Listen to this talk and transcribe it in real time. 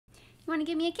Want to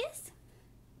give me a kiss?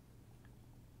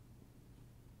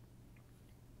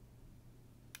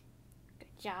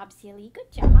 Good job, silly.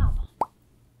 Good job.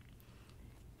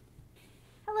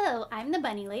 Hello, I'm the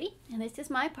bunny lady, and this is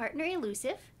my partner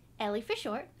Elusive, Ellie for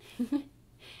short.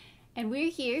 And we're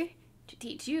here to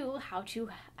teach you how to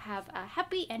have a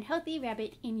happy and healthy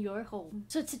rabbit in your home.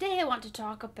 So today I want to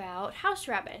talk about house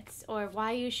rabbits, or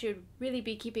why you should really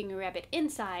be keeping a rabbit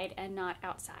inside and not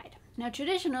outside. Now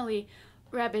traditionally,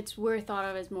 rabbits were thought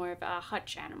of as more of a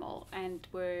hutch animal and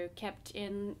were kept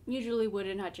in usually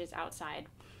wooden hutches outside,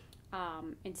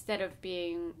 instead of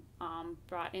being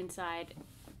brought inside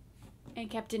and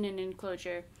kept in an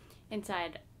enclosure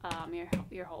inside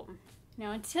your home.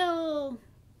 Now until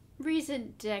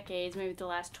recent decades, maybe the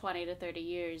last 20 to 30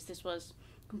 years, this was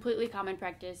completely common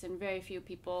practice and very few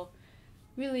people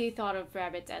really thought of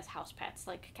rabbits as house pets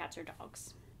like cats or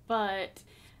dogs. But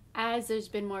as there's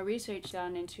been more research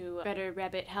done into better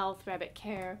rabbit health, rabbit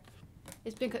care,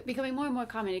 it's been becoming more and more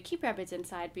common to keep rabbits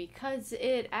inside because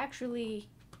it actually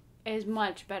is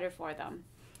much better for them.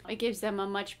 It gives them a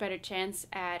much better chance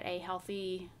at a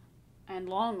healthy and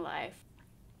long life.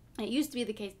 It used to be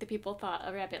the case that people thought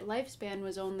a rabbit lifespan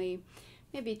was only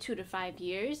maybe 2 to 5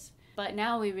 years, but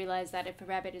now we realize that if a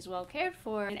rabbit is well cared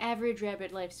for, an average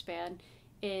rabbit lifespan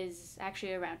is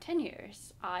actually around 10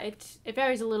 years. It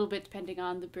varies a little bit depending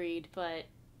on the breed, but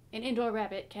an indoor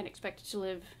rabbit can expect to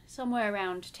live somewhere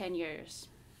around 10 years.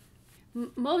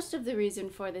 Most of the reason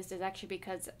for this is actually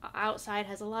because outside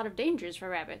has a lot of dangers for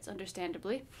rabbits,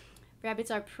 understandably.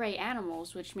 Rabbits are prey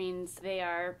animals, which means they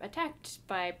are attacked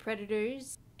by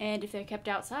predators, and if they're kept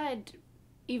outside,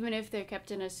 even if they're kept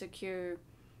in a secure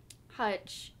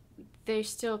hutch, they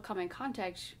still come in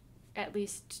contact, at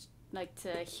least like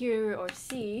to hear or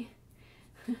see,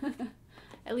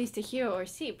 at least to hear or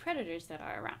see predators that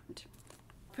are around.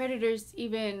 Predators,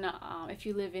 even if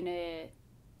you live in a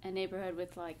neighborhood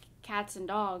with like cats and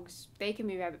dogs, they can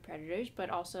be rabbit predators, but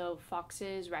also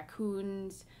foxes,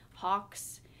 raccoons,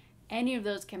 hawks, any of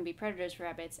those can be predators for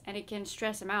rabbits, and it can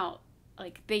stress them out.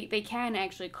 Like they can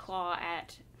actually claw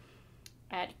at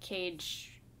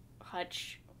cage,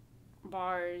 hutch,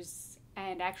 bars,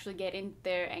 and actually get in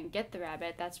there and get the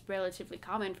rabbit. That's relatively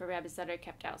common for rabbits that are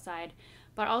kept outside.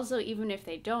 But also, even if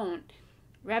they don't,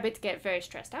 rabbits get very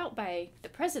stressed out by the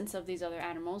presence of these other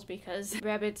animals because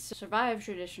rabbits survive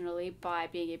traditionally by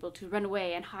being able to run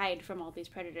away and hide from all these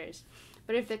predators.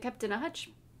 But if they're kept in a hutch,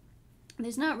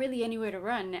 there's not really anywhere to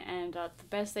run, and the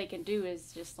best they can do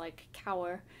is just like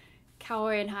cower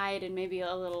and hide in maybe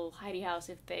a little hidey house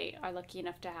if they are lucky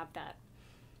enough to have that.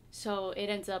 So it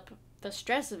ends up, the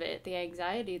stress of it, the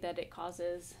anxiety that it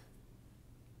causes,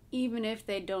 even if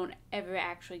they don't ever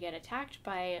actually get attacked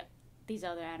by these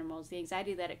other animals, the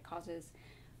anxiety that it causes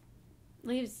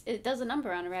it does a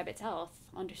number on a rabbit's health,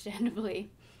 understandably,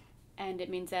 and it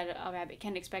means that a rabbit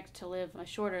can expect to live a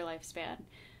shorter lifespan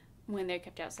when they're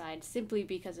kept outside, simply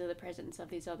because of the presence of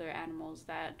these other animals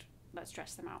that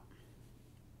stress them out.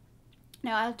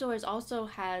 Now outdoors also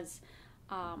has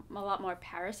a lot more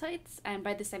parasites, and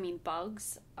by this I mean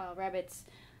bugs. Rabbits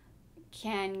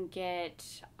can get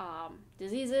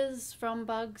diseases from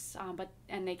bugs,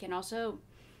 and they can also,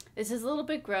 this is a little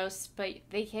bit gross, but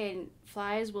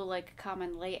flies will like come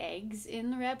and lay eggs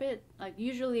in the rabbit, like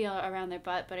usually around their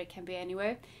butt, but it can be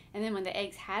anywhere. And then when the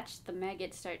eggs hatch, the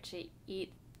maggots start to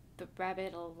eat the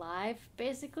rabbit alive,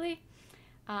 basically.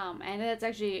 And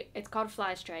it's called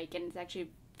fly strike, and it's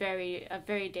actually a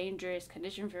very dangerous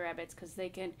condition for rabbits because they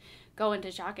can go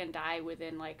into shock and die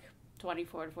within like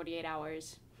 24 to 48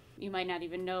 hours. You might not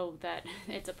even know that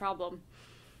it's a problem.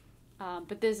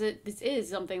 But this is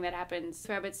something that happens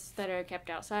to rabbits that are kept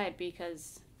outside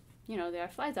because, there are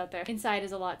flies out there. Inside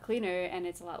is a lot cleaner, and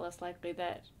it's a lot less likely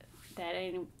that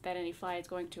any fly is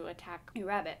going to attack a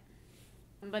rabbit.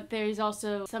 But there's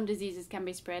also some diseases can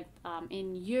be spread.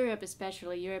 In Europe,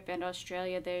 especially Europe and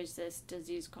Australia, there's this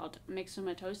disease called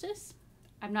myxomatosis.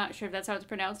 I'm not sure if that's how it's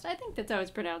pronounced. I think that's how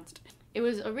it's pronounced. It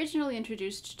was originally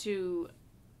introduced to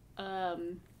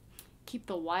keep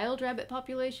the wild rabbit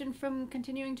population from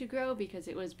continuing to grow because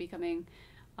it was becoming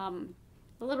a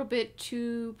little bit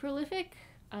too prolific.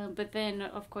 But then,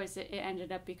 of course, it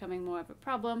ended up becoming more of a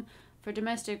problem for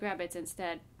domestic rabbits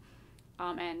instead.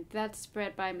 And that's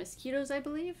spread by mosquitoes, I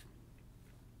believe.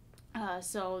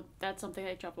 So that's something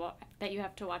that you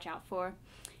have to watch out for.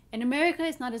 In America,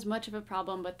 it's not as much of a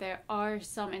problem, but there are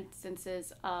some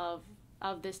instances of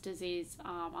this disease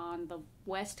on the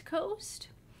West Coast,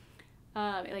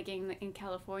 like in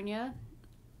California.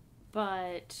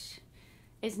 But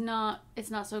it's not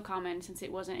so common since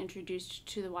it wasn't introduced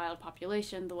to the wild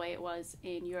population the way it was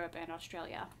in Europe and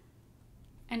Australia.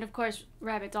 And of course,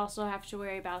 rabbits also have to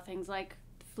worry about things like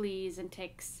fleas and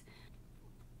ticks,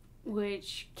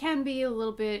 which can be a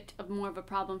little bit more of a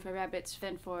problem for rabbits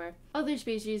than for other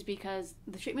species because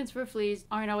the treatments for fleas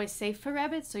aren't always safe for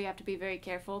rabbits, so you have to be very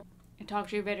careful and talk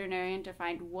to your veterinarian to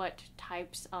find what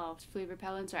types of flea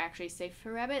repellents are actually safe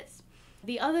for rabbits.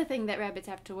 The other thing that rabbits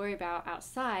have to worry about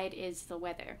outside is the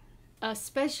weather.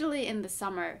 Especially in the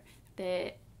summer,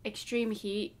 the extreme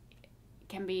heat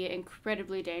can be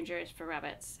incredibly dangerous for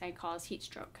rabbits and cause heat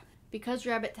stroke. Because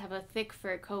rabbits have a thick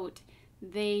fur coat,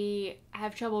 they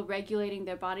have trouble regulating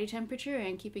their body temperature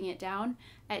and keeping it down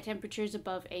at temperatures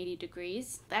above 80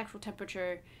 degrees. The actual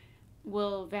temperature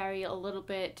will vary a little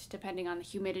bit depending on the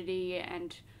humidity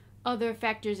and other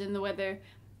factors in the weather,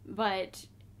 but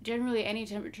generally any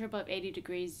temperature above 80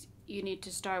 degrees, you need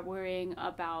to start worrying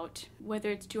about whether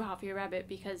it's too hot for your rabbit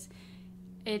because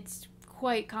it's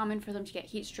quite common for them to get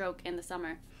heat stroke in the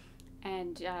summer.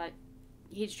 And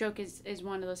heat stroke is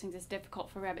one of those things that's difficult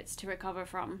for rabbits to recover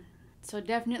from. So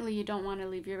definitely you don't want to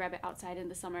leave your rabbit outside in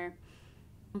the summer.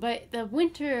 But the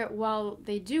winter, while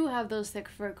they do have those thick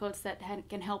fur coats that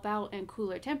can help out in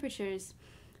cooler temperatures,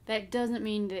 that doesn't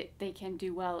mean that they can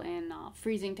do well in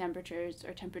freezing temperatures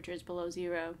or temperatures below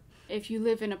zero. If you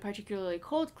live in a particularly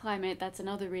cold climate, that's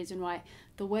another reason why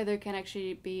the weather can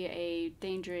actually be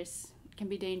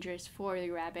dangerous for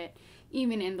the rabbit,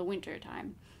 even in the winter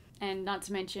time. And not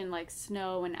to mention like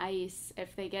snow and ice,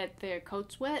 if they get their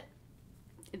coats wet,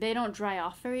 they don't dry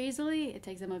off very easily. It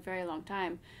takes them a very long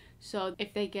time. So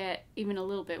if they get even a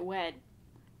little bit wet,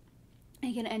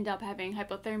 they can end up having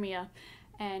hypothermia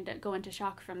and go into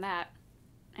shock from that.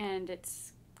 And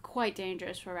it's quite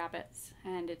dangerous for rabbits,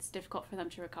 and it's difficult for them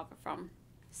to recover from.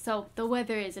 So the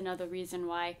weather is another reason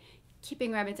why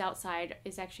keeping rabbits outside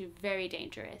is actually very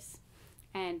dangerous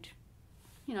and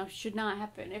should not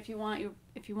happen. If you want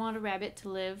a rabbit to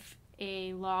live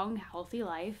a long, healthy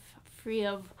life free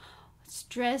of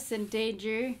stress and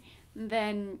danger,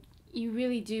 then you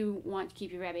really do want to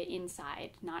keep your rabbit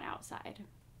inside, not outside.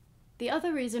 The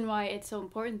other reason why it's so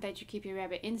important that you keep your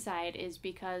rabbit inside is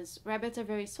because rabbits are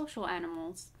very social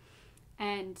animals,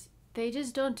 and they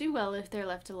just don't do well if they're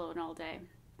left alone all day.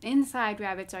 Inside,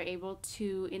 rabbits are able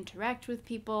to interact with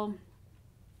people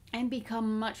and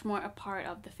become much more a part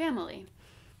of the family.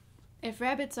 If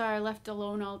rabbits are left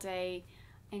alone all day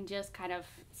and just kind of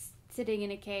sitting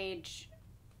in a cage,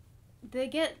 they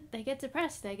get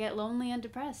depressed, they get lonely and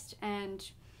depressed,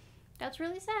 and that's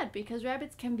really sad because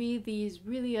rabbits can be these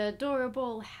really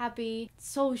adorable, happy,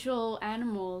 social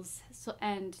animals,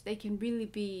 and they can really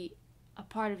be a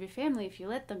part of your family if you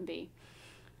let them be.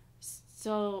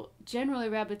 So generally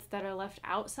rabbits that are left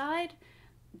outside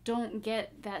don't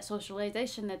get that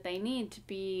socialization that they need to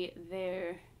be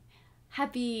their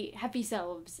happy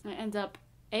selves. It ends up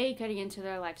A, cutting into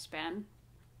their lifespan,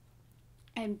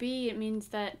 and B, it means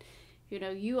that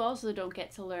you also don't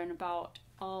get to learn about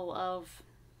all of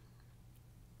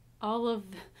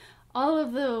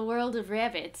the world of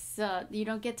rabbits. You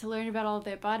don't get to learn about all of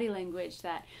their body language,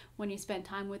 that when you spend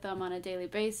time with them on a daily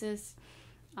basis,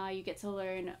 you get to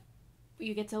learn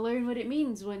what it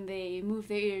means when they move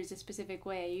their ears a specific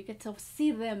way. You get to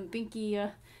see them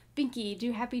binky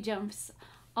do happy jumps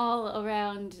all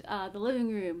around the living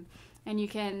room, and you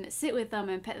can sit with them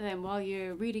and pet them while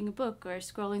you're reading a book or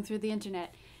scrolling through the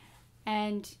internet.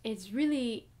 And it's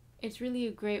really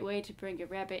a great way to bring a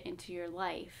rabbit into your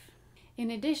life. In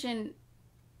addition,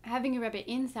 having a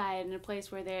rabbit inside in a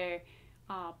place where they're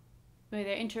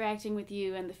interacting with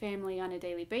you and the family on a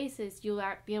daily basis, you'll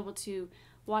be able to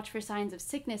watch for signs of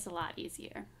sickness a lot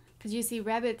easier. Because you see,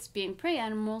 rabbits being prey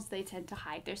animals, they tend to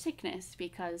hide their sickness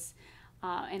because,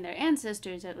 in their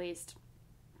ancestors at least,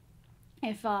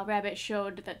 if a rabbit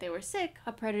showed that they were sick,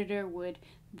 a predator would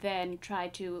then try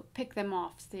to pick them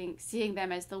off, seeing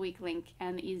them as the weak link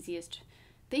and the easiest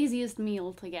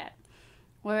meal to get.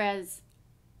 Whereas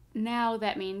now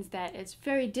that means that it's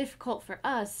very difficult for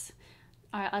us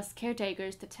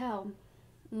caretakers to tell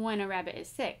when a rabbit is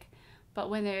sick. But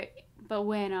when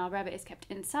a rabbit is kept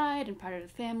inside and part of the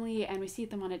family and we see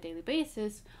them on a daily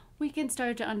basis, we can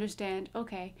start to understand,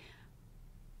 okay,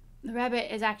 the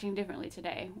rabbit is acting differently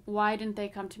today. Why didn't they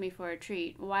come to me for a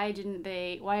treat? Why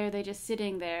are they just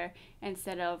sitting there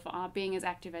instead of being as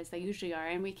active as they usually are?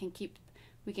 And we can keep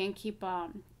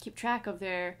track of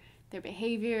their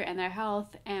behavior and their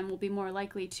health, and we'll be more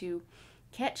likely to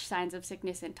catch signs of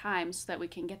sickness in time so that we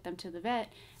can get them to the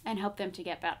vet and help them to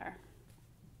get better.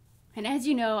 And as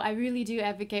you know, I really do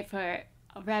advocate for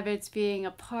rabbits being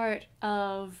a part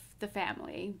of the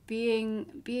family,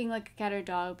 being like a cat or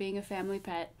dog, being a family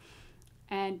pet,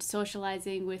 and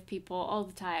socializing with people all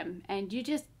the time. And you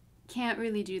just can't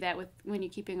really do that with when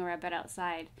you're keeping a rabbit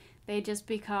outside. They just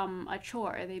become a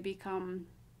chore. They become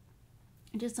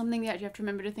just something that you have to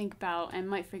remember to think about and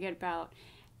might forget about.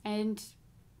 And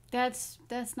that's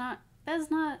not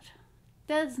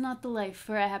the life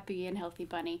for a happy and healthy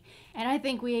bunny. And I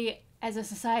think we as a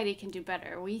society can do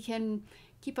better. We can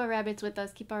keep our rabbits with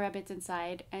us, keep our rabbits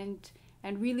inside, and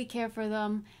really care for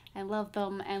them and love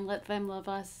them and let them love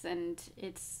us. And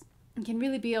it can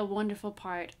really be a wonderful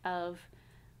part of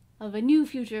a new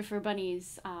future for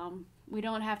bunnies. We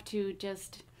don't have to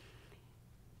just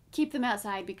keep them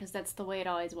outside because that's the way it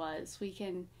always was. We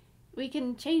can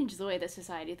change the way that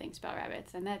society thinks about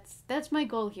rabbits, and that's my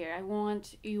goal here. I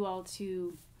want you all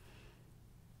to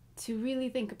really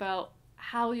think about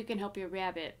how you can help your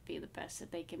rabbit be the best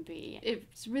that they can be.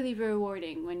 It's really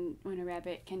rewarding when a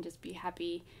rabbit can just be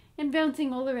happy and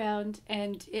bouncing all around,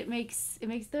 and it makes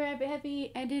the rabbit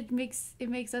happy, and it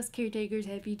makes us caretakers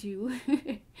happy too.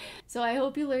 So I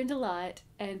hope you learned a lot,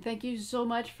 and thank you so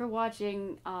much for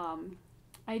watching.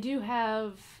 I do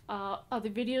have other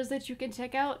videos that you can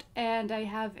check out, and I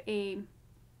have a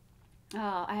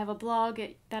blog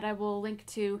that I will link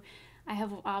to. I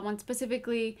have one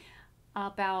specifically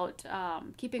about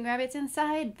keeping rabbits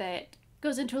inside that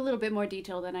goes into a little bit more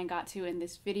detail than I got to in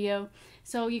this video.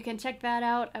 So you can check that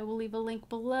out. I will leave a link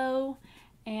below.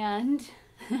 And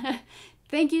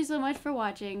thank you so much for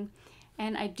watching,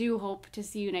 and I do hope to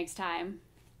see you next time.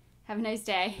 Have a nice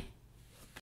day.